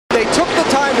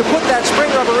time to put that spring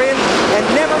rubber in and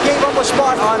never gave up a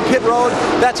spot on pit road.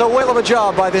 That's a whale of a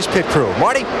job by this pit crew.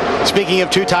 Marty? Speaking of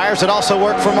 2 tires, it also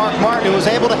worked for Mark Martin, who was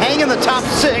able to hang in the top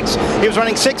 6. He was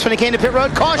running 6th when he came to pit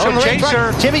road. Caution on the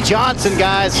racetrack. Jimmy Johnson,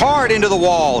 guys. Hard into the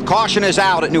wall. Caution is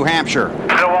out at New Hampshire.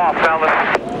 No wall,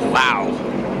 fellas. Wow.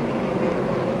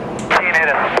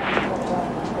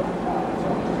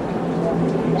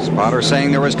 Spotter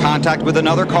saying there was contact with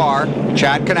another car.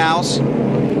 Chad Canals,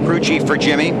 crew chief for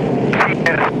Jimmy.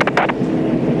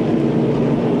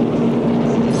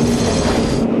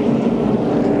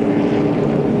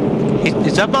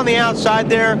 He's up on the outside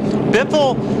there.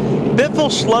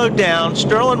 Biffle slowed down.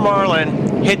 Sterling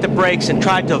Marlin hit the brakes and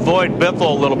tried to avoid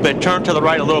Biffle a little bit, turned to the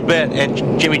right a little bit,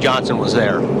 and Jimmy Johnson was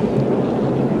there.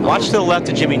 Watch to the left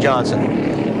of Jimmy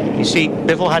Johnson. You see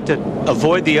Biffle had to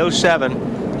avoid the 07,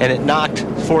 and it knocked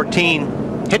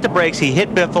 14. Hit the brakes, he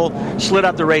hit Biffle, slid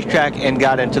up the racetrack, and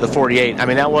got into the 48. I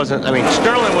mean, that wasn't, I mean,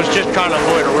 Sterling was just trying to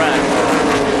avoid a wreck.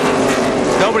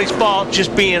 Nobody's fault,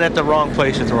 just being at the wrong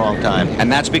place at the wrong time.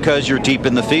 And that's because you're deep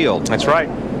in the field. That's right.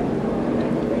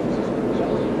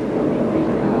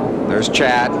 There's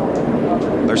Chad.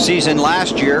 Their season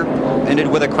last year ended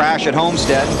with a crash at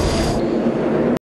Homestead.